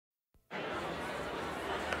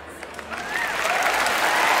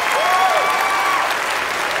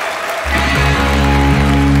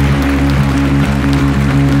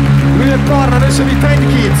sono i Trendy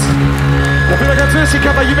Kids. La prima canzone si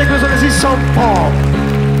chiama You Make Me Wanna See Some Pop.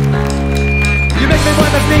 You make me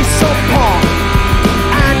wanna see some pop.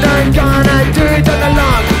 And I'm gonna do it all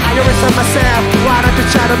along. I always tell myself, why don't you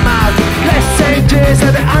try them out? Less changes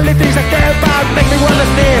are the only things I care about. Make me wanna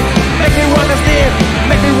sniff, make me wanna sniff,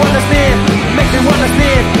 make me wanna sniff, make me wanna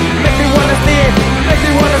sniff, make me wanna sniff, make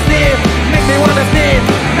me wanna sniff, make me wanna sniff,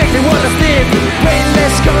 make me wanna sniff.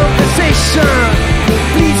 Brainless conversation,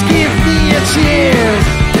 please give me a chance.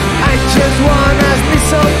 I just wanna sniff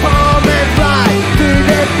some palm and fly to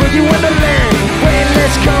that boogie wonderland.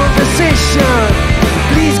 Brainless conversation,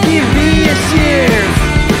 please give me a chance.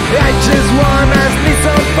 I just wanna sniff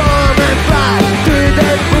some palm and fly to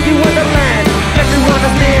that boogie wonderland. Make me wanna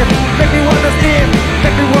sniff, make me wanna sniff,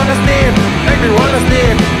 make me wanna sniff, make me wanna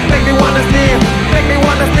sniff, make me wanna sniff, make me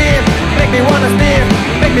wanna sniff, make me wanna sniff,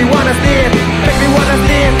 make me wanna sniff, make me wanna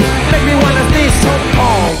sniff, make me wanna sniff some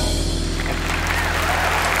palm.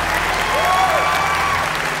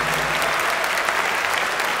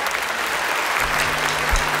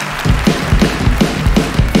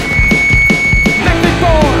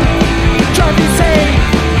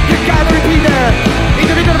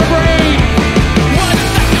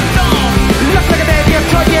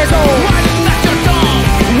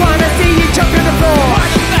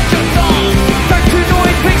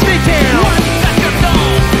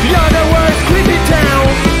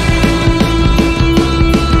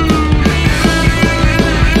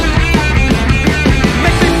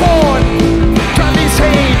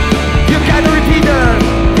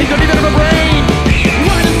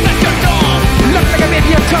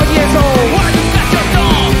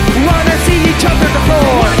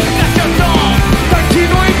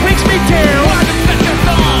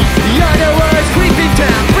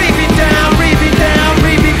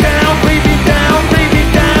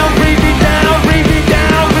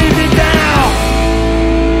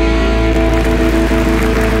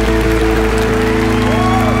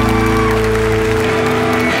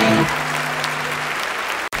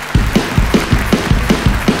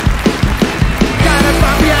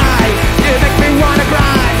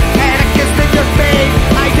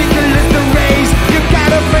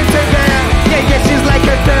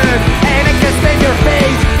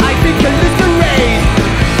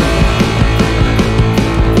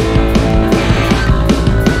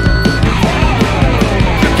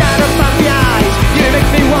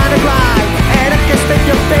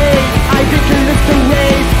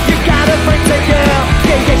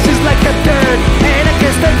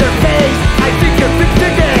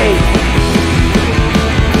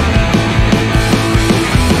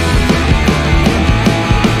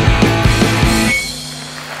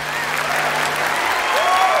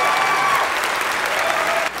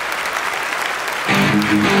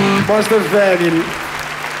 Monster Family.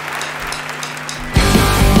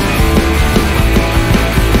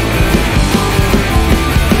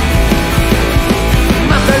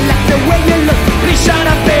 Mother like the way you look, please shut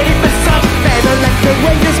up, baby, for some. Mother like the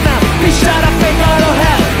way you smell, please shut up, ain't got no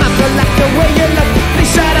hell. Mother like the way you look,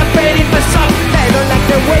 please shut up, baby, for some. Mother like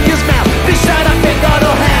the way you smell, please shut up, ain't got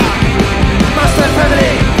no hell. Monster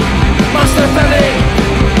Family, Monster Family,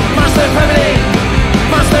 Monster Family,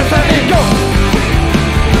 Monster Family, go.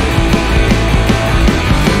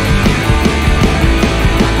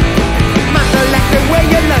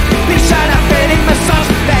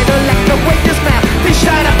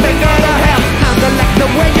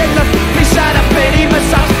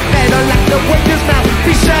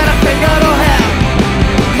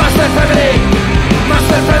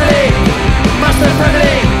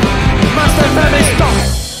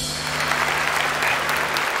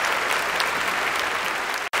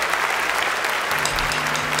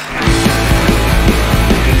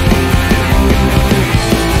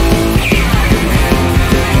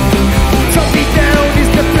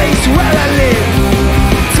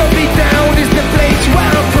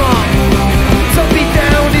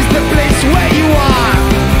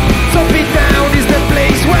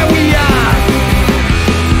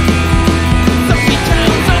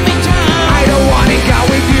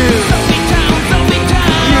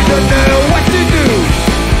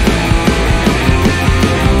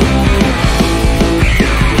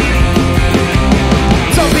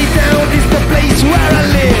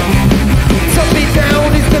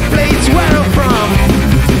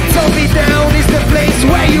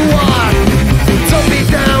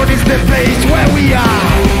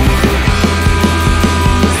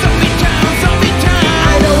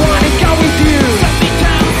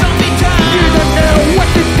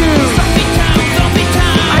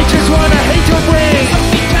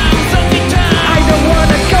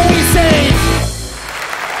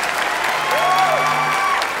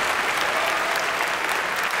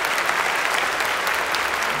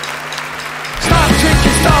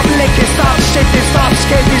 shaking, stop,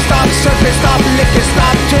 skating, stop, surfing, stop, licking,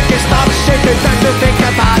 stop, drinking, stop, shaking. Time to think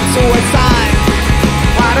about suicide.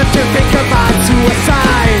 Why don't you think about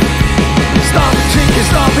suicide? Stop drinking,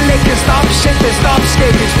 stop licking, stop shaking, stop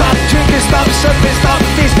skating, stop drinking, stop surfing, stop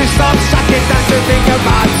feasting, stop sucking. Time to think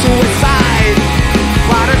about suicide.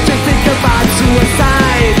 Why don't you think about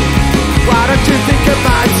suicide? Why don't you think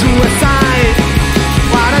about suicide?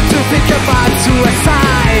 Why don't you think about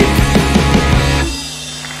suicide?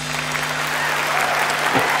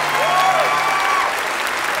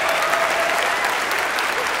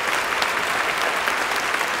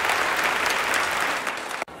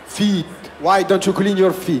 Feet. Why don't you clean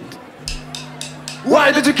your feet?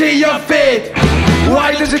 Why don't you clean your feet?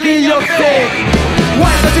 Why don't you clean your feet?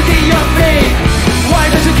 Why don't you clean your feet? Why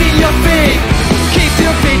don't you clean your feet? Keep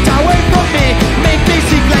your feet away from me. Make me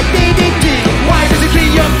sick like DDT. Why don't you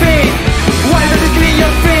clean your feet? Why don't you clean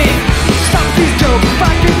your feet? Stop this joke,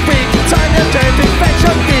 fucking freak. Time to turn to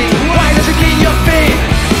fashion thing. Why don't you clean your feet?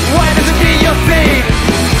 Why don't you clean your feet?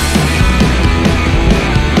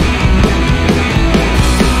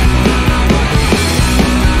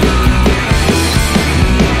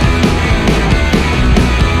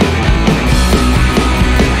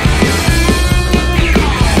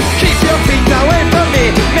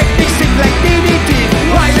 Make me sing like DDT.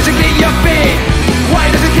 Why does it clean your feet? Why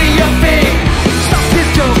does it clean your feet? Stop this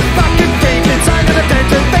joke, fucking fake. It's time to turn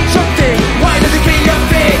to fake something. Why does it clean your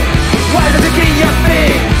feet? Why does it clean your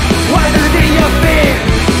feet? Why does it clean your feet?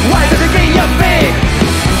 Why does it clean your feet?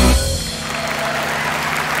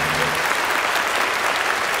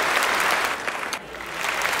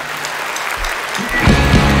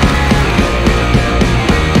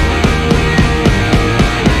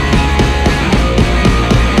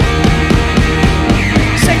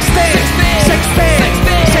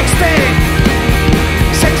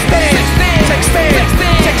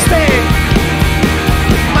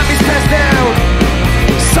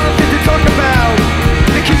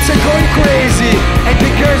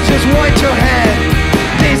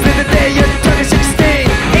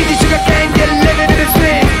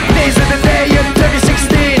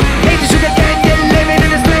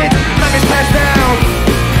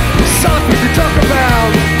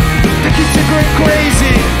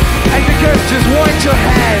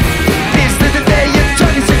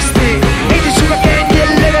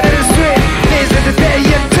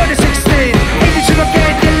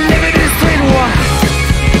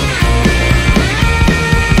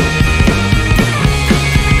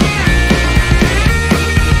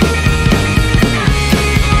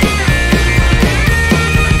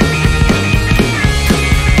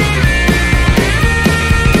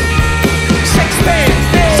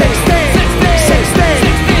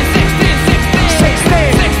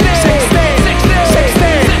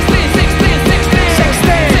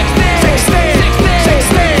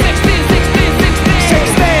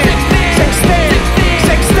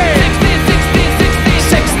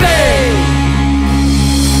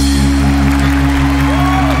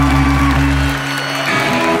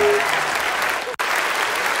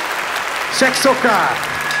 Sexo car.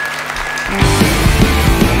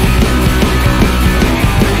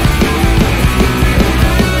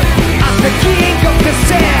 I'm the king of the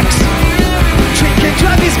sex. Drink and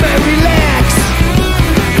drive is my relax.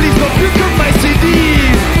 Please don't pick up my CD.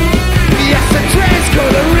 Yes, the trans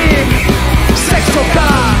coloring. Sexo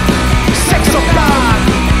car. Sexo car.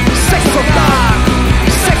 Sexo car.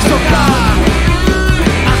 Sexo car.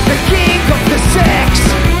 I'm the king of the sex.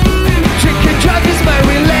 Drink and drive is my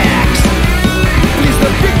relax. Please don't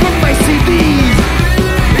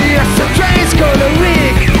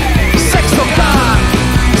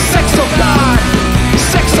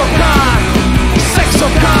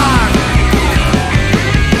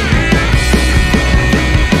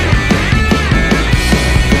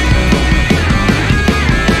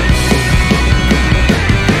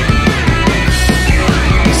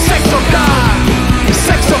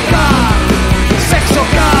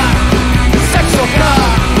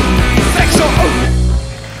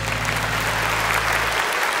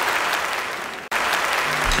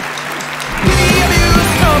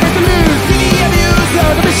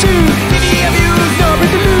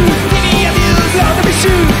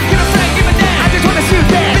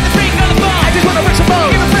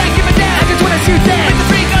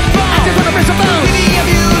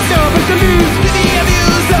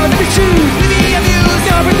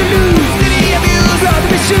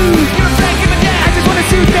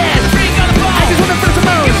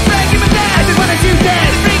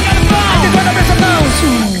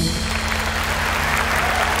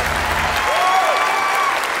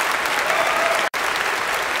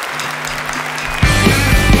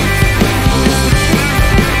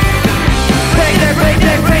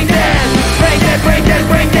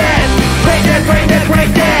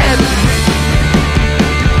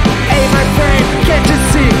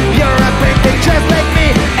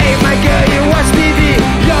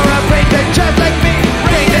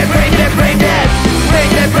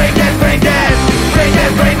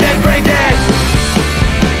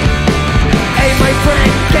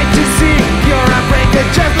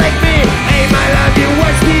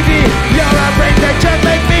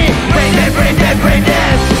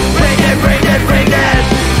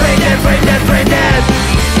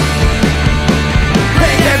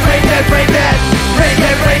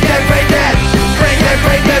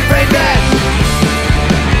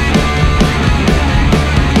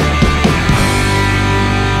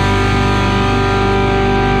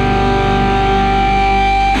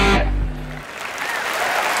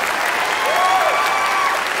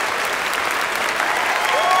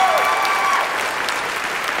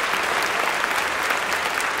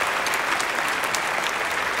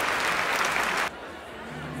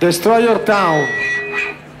Destroy Your Town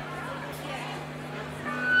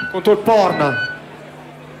contro il Porna.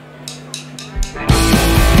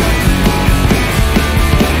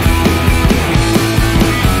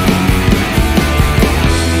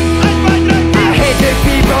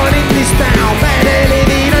 People in this town, better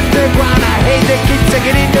living underground. I hate the kids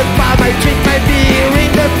taking in the pub. I drink my beer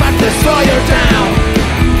in the pub. Destroy your town,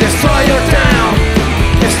 destroy your town,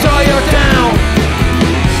 destroy your town.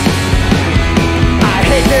 I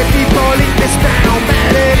hate the people in this town,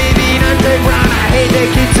 better living underground. I hate the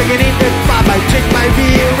kids taking in the pub. I drink my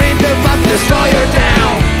beer in the pub. Destroy your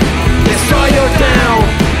town, destroy your town,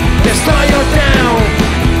 destroy your town.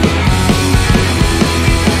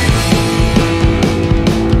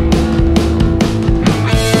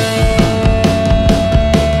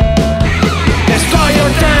 Destroy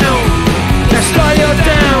your town, destroy your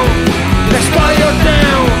town, destroy your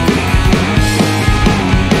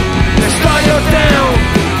town,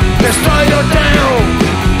 destroy your town,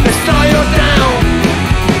 destroy your town.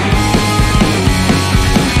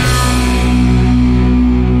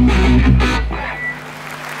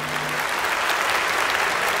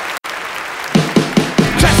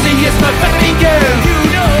 Tracy is my baby girl, you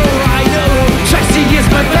know, I know. Tracy is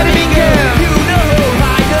my baby girl, you know,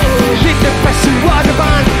 I know. Hit the press and water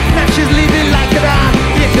band. Now she's living like a dog.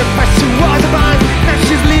 If the person was a band, now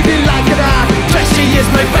she's living like a dog. Tracy is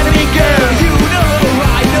my baby girl, you know,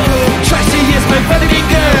 I know. Tracy is my baby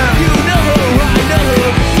girl, you know, I know.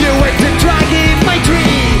 You went to drag in my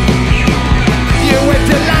dream. You went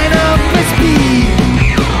to line up my speed.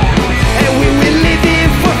 And we were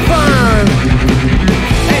living for fun.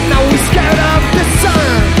 And now we scared of the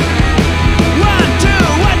sun. 1, 2,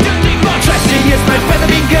 1, 2, 3, 4. Tracy is my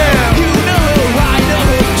baby girl, you know, I know.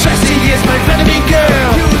 Tracy is my baby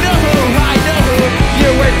girl, you know, I know. You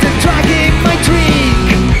were the drag in my drink.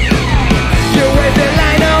 You were the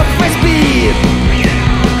line of my speed.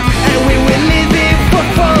 And we were living for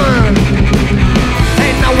fun.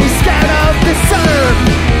 And now we scared of the sun.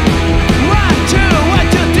 1, 2, 1,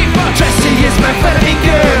 2, 3, 4. Tracy is my baby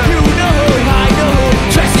girl, you know, I know.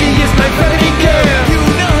 Tracy is my baby girl, you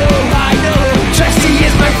know, I know. Tracy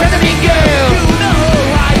is my baby girl, you know,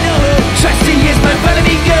 I know. Tracy is my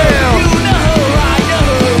baby girl, you know, I know.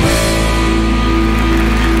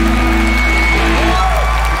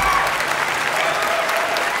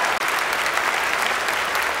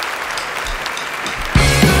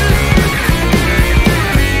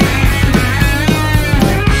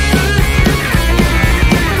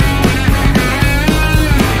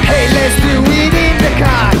 Hey, let's do it in the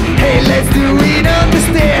car. Hey, let's do it on the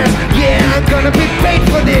stairs. Yeah, I'm gonna be paid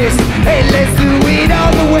for this. Hey, let's do it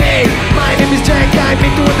all the way. My name is Jack, I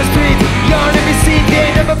meet you on the street. Your name is Cindy,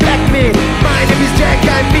 never black me. My name is Jack,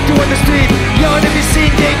 I meet you on the street. Your name is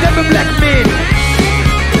Cindy, never black me.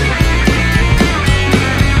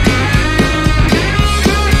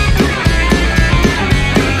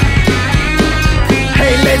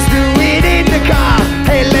 Hey, let's do it in the car.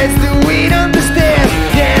 Hey, let's do it on the stairs.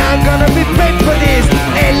 Yeah, I'm gonna be paid for this.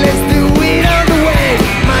 Hey, let's do it on the way.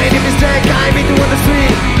 My name is Jack, I meet you on the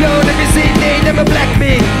street. Your name is Cindy, never black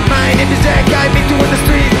me. My name is Jack, I meet you on the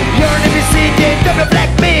street. Your name is Cindy, never black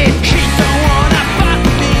me. She don't wanna fuck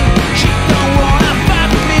me. She don't wanna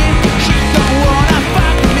fuck me. She don't wanna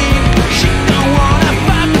fuck me. She don't wanna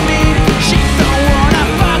fuck me. She don't wanna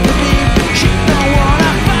fuck me. She don't wanna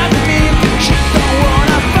fuck me. She don't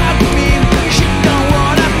wanna fuck me. She don't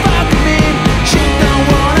wanna fuck me. She don't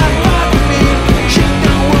wanna fuck me. She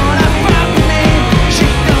don't wanna fuck me. She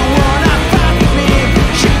don't wanna fuck me.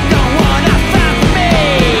 She don't wanna fuck me.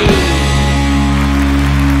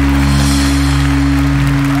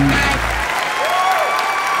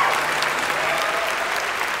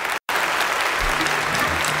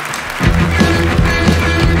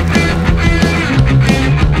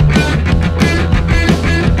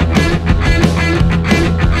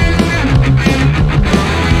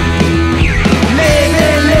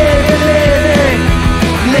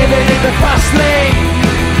 Living in the fast lane.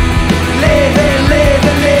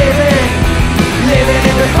 Living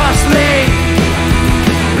in the fast lane.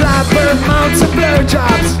 Blabber mounts and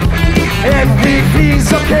blowjobs.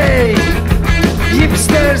 Everything's okay.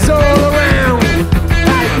 Hipsters all around.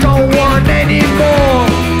 I don't want any more.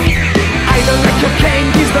 I don't like your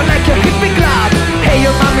candies, don't like your hippie club. Hey,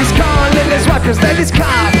 your mom is calling, let's wipe your daddy's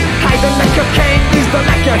car. I don't like your candies, don't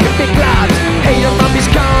like your hippie clubs. Hey, your mom is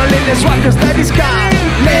calling, let's wipe your daddy's car.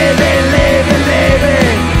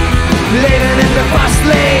 Living in the fast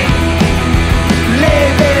lane.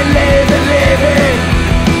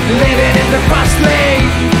 Living in the fast lane.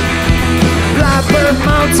 Blabber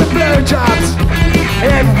mounts and blowjobs.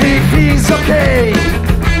 Everything's okay.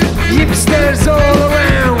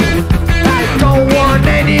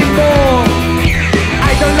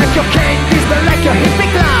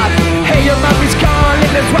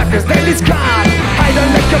 cause then it's gone. I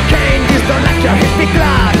don't like cocaine, this don't like you hit me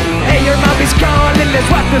glad. Hey, your mom is calling,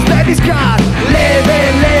 let's walk cause then it's gone.